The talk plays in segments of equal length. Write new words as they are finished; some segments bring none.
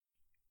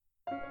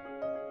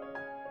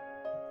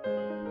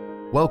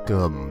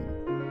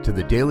Welcome to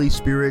the Daily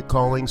Spirit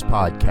Callings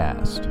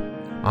podcast.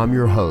 I'm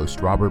your host,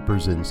 Robert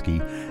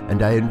Brzezinski,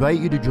 and I invite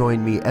you to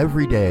join me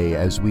every day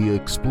as we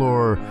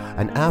explore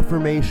an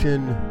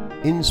affirmation,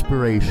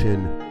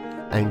 inspiration,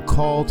 and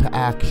call to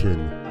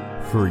action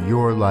for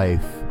your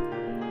life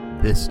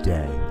this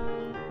day.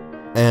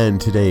 And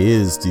today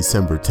is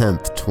December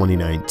 10th,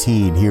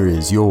 2019. Here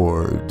is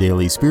your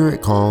Daily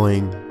Spirit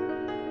Calling.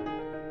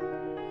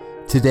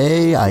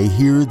 Today I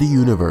hear the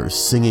universe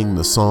singing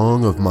the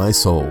song of my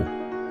soul.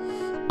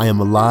 I am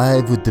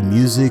alive with the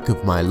music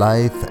of my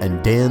life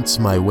and dance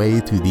my way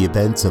through the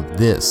events of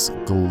this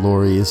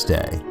glorious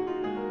day.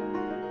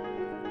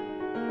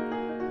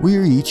 We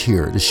are each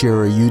here to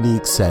share a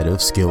unique set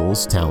of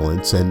skills,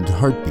 talents, and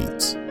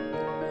heartbeats.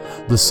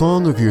 The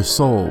song of your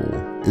soul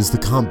is the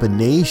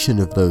combination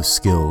of those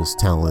skills,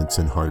 talents,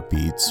 and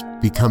heartbeats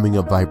becoming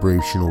a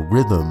vibrational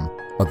rhythm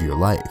of your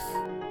life.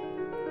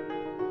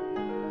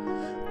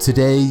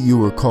 Today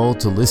you are called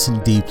to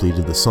listen deeply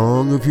to the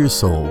song of your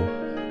soul.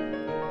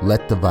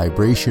 Let the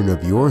vibration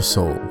of your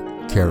soul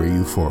carry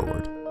you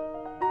forward.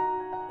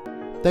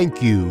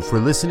 Thank you for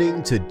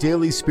listening to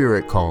Daily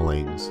Spirit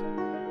Callings.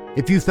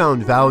 If you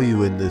found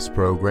value in this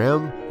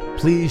program,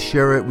 please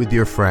share it with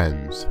your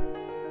friends.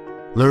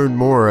 Learn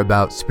more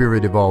about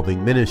Spirit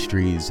Evolving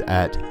Ministries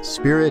at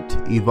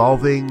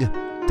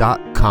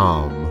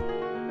spiritevolving.com.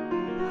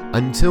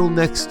 Until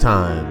next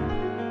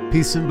time,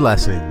 peace and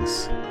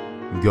blessings.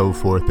 Go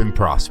forth and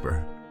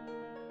prosper.